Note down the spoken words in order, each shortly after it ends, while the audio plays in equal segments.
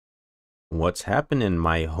What's happening,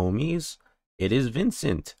 my homies? It is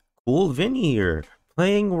Vincent, Cool Vinny here,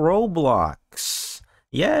 playing Roblox.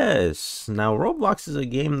 Yes, now Roblox is a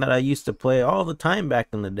game that I used to play all the time back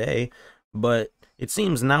in the day, but it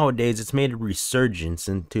seems nowadays it's made a resurgence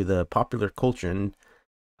into the popular culture, and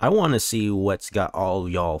I want to see what's got all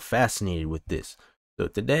y'all fascinated with this. So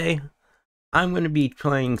today, I'm going to be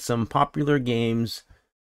playing some popular games,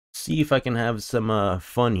 see if I can have some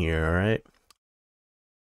fun here, alright?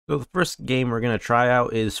 So the first game we're going to try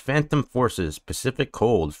out is Phantom Forces Pacific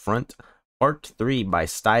Cold Front Part 3 by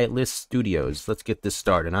Stylist Studios. Let's get this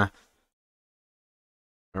started, huh?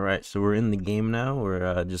 Alright, so we're in the game now.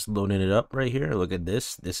 We're just loading it up right here. Look at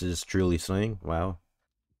this. This is truly slaying. Wow.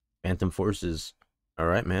 Phantom Forces.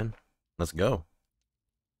 Alright, man. Let's go.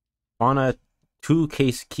 Fauna 2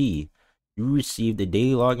 case key. You received a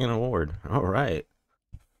daily login award. Alright.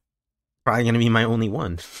 Probably going to be my only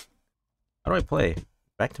one. How do I play?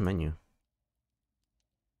 Back to menu.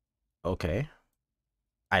 Okay.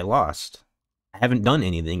 I lost. I haven't done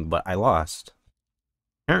anything, but I lost.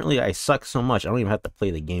 Apparently, I suck so much, I don't even have to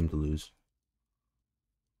play the game to lose.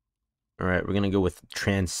 Alright, we're gonna go with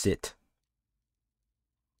Transit.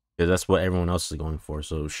 Because that's what everyone else is going for,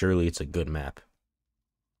 so surely it's a good map.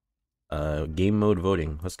 Game mode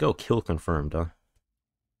voting. Let's go. Kill confirmed, huh?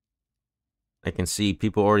 I can see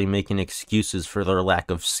people already making excuses for their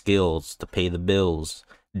lack of skills to pay the bills.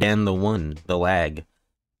 Dan the lag.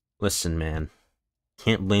 Listen, man.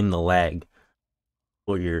 Can't blame the lag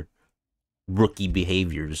for your rookie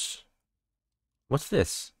behaviors. What's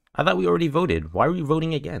this? I thought we already voted. Why are we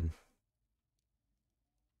voting again?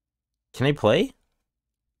 Can I play?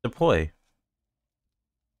 Deploy.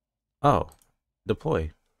 Oh.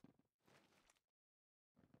 Deploy.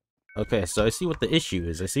 Okay, so I see what the issue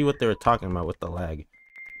is. I see what they were talking about with the lag.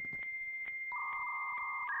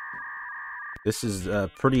 This is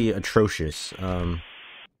pretty atrocious.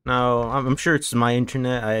 Now, I'm sure it's my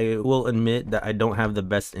internet. I will admit that I don't have the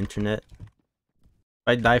best internet. If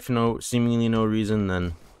I die for seemingly no reason,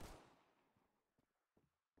 then...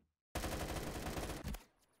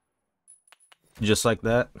 just like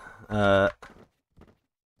that.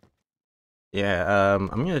 Yeah, I'm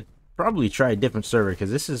gonna probably try a different server, because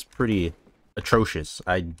this is pretty atrocious.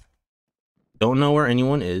 I don't know where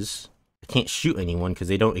anyone is. I can't shoot anyone, because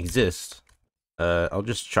they don't exist. I'll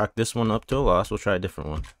just chalk this one up to a loss. We'll try a different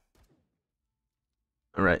one.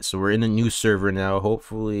 Alright, so we're in a new server now.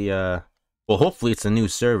 Hopefully, well, hopefully it's a new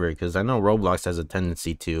server, because I know Roblox has a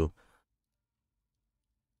tendency to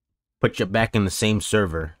put you back in the same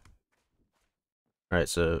server. Alright,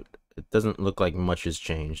 so it doesn't look like much has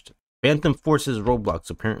changed. Phantom Forces Roblox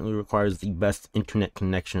apparently requires the best internet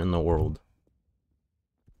connection in the world.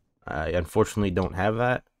 I unfortunately don't have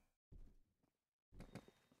that.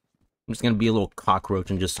 I'm just gonna be a little cockroach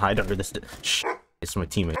and just hide under this. Shh, it's my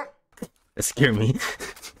teammate. That scared me.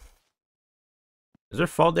 Is there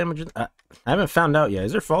fall damage? I haven't found out yet.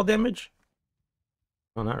 Is there fall damage?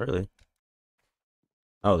 Oh, not really.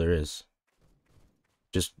 Oh, there is.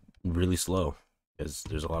 Just really slow, because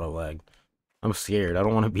there's a lot of lag. I'm scared. I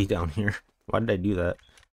don't want to be down here. Why did I do that?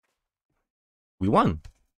 We won.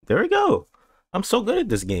 There we go. I'm so good at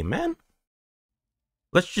this game, man.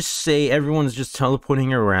 Let's just say everyone's just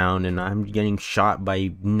teleporting around and I'm getting shot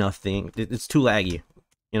by nothing. It's too laggy,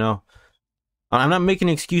 you know? I'm not making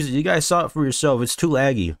excuses. You guys saw it for yourself. It's too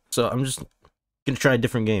laggy. So I'm just gonna try a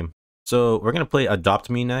different game. So we're gonna play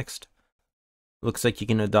Adopt Me next. Looks like you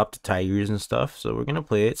can adopt tigers and stuff. So we're gonna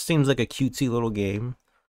play it. Seems like a cutesy little game.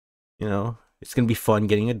 You know, it's gonna be fun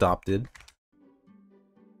getting adopted.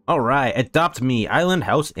 Alright, Adopt Me, Island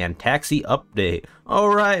House and Taxi Update.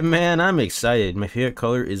 Alright, man, I'm excited. My favorite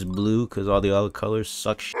color is blue because all the other colors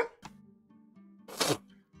suck shit.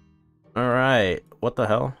 Alright, what the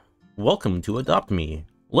hell? Welcome to Adopt Me.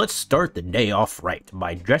 Let's start the day off right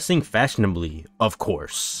by dressing fashionably, of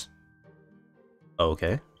course.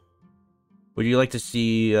 Okay. Would you like to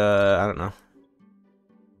see, I don't know.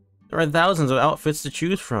 There are thousands of outfits to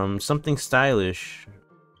choose from. Something stylish.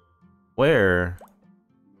 Where?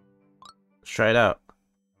 Let's try it out.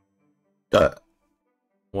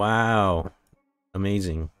 Wow.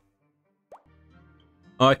 Amazing.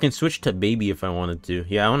 Oh, I can switch to baby if I wanted to.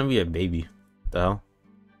 Yeah, I want to be a baby. What the hell?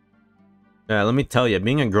 Yeah, let me tell you,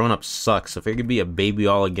 being a grown-up sucks. If I could be a baby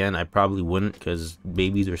all again, I probably wouldn't, because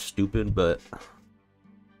babies are stupid, but...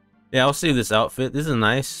 yeah, I'll save this outfit. This is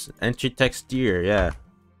nice. Entry texture, yeah.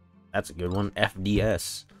 That's a good one.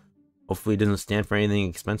 FDS. Hopefully it doesn't stand for anything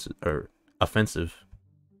expensive or offensive.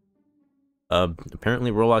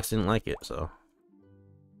 Apparently Roblox didn't like it, so.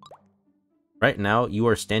 Right now, you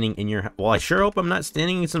are standing in your... well, I sure hope I'm not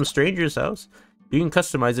standing in some stranger's house. You can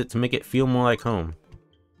customize it to make it feel more like home.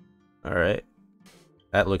 Alright.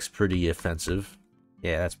 That looks pretty offensive.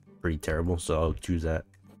 Yeah, that's pretty terrible, so I'll choose that.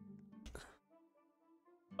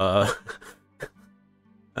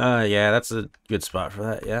 Yeah, that's a good spot for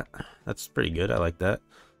that. Yeah, that's pretty good. I like that.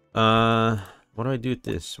 What do I do with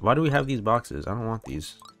this? Why do we have these boxes? I don't want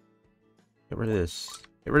these. Get rid of this.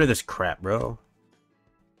 Get rid of this crap, bro.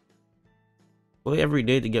 Play every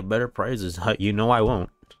day to get better prizes. You know I won't.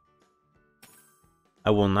 I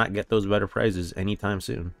will not get those better prizes anytime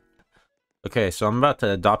soon. Okay, so I'm about to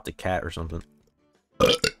adopt a cat or something.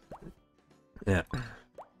 Yeah.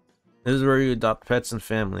 This is where you adopt pets and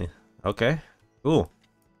family. Okay, cool.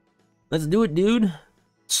 Let's do it, dude.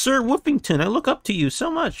 Sir Woofington, I look up to you so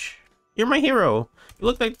much. You're my hero. You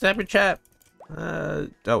look like the type of chap.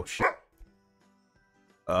 Oh, shit.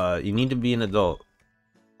 You need to be an adult.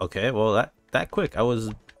 Okay, well, that quick. I was...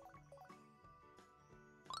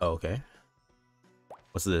 Oh, okay.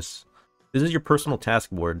 What's this? This is your personal task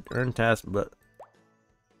board. Earn task, but...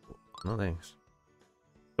 No thanks.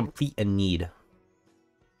 Complete a need.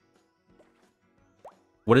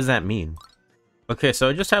 What does that mean? Okay, so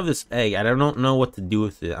I just have this egg. I don't know what to do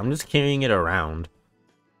with it. I'm just carrying it around.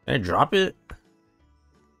 Can I drop it?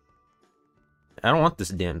 I don't want this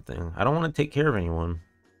damn thing. I don't want to take care of anyone.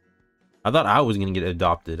 I thought I was gonna get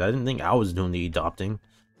adopted. I didn't think I was doing the adopting.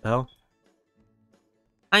 The hell?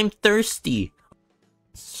 I'm thirsty.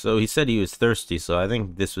 So he said he was thirsty, so I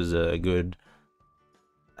think this was a good...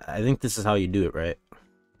 I think this is how you do it, right?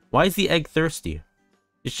 Why is the egg thirsty?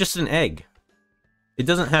 It's just an egg. It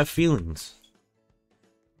doesn't have feelings.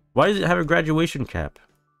 Why does it have a graduation cap?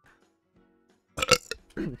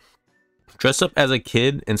 Dress up as a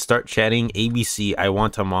kid and start chatting ABC, I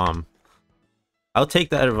want a mom. I'll take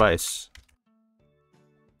that advice.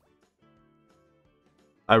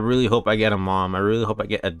 I really hope I get a mom. I really hope I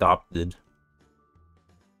get adopted.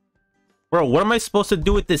 Bro, what am I supposed to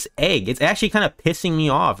do with this egg? It's actually kind of pissing me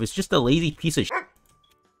off. It's just a lazy piece of shit.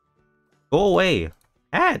 Go away.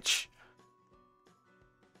 Hatch.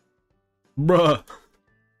 Bruh.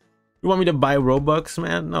 You want me to buy Robux,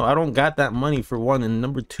 man? No, I don't got that money for one. And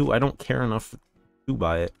number two, I don't care enough to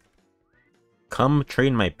buy it. Come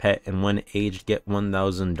train my pet and when aged get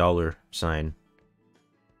 $1,000 sign.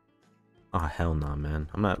 Oh, hell no, man.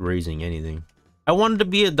 I'm not raising anything. I wanted to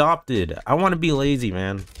be adopted. I want to be lazy,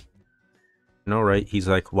 man. No, right? He's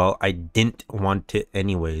like, well, I didn't want it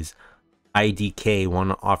anyways. IDK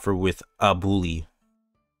want to offer with a bully.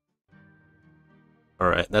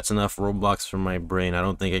 Alright, that's enough Roblox for my brain. I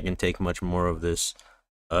don't think I can take much more of this.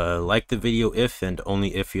 Like the video if and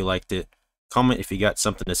only if you liked it. Comment if you got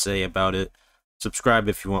something to say about it. Subscribe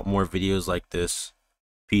if you want more videos like this.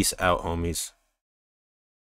 Peace out, homies.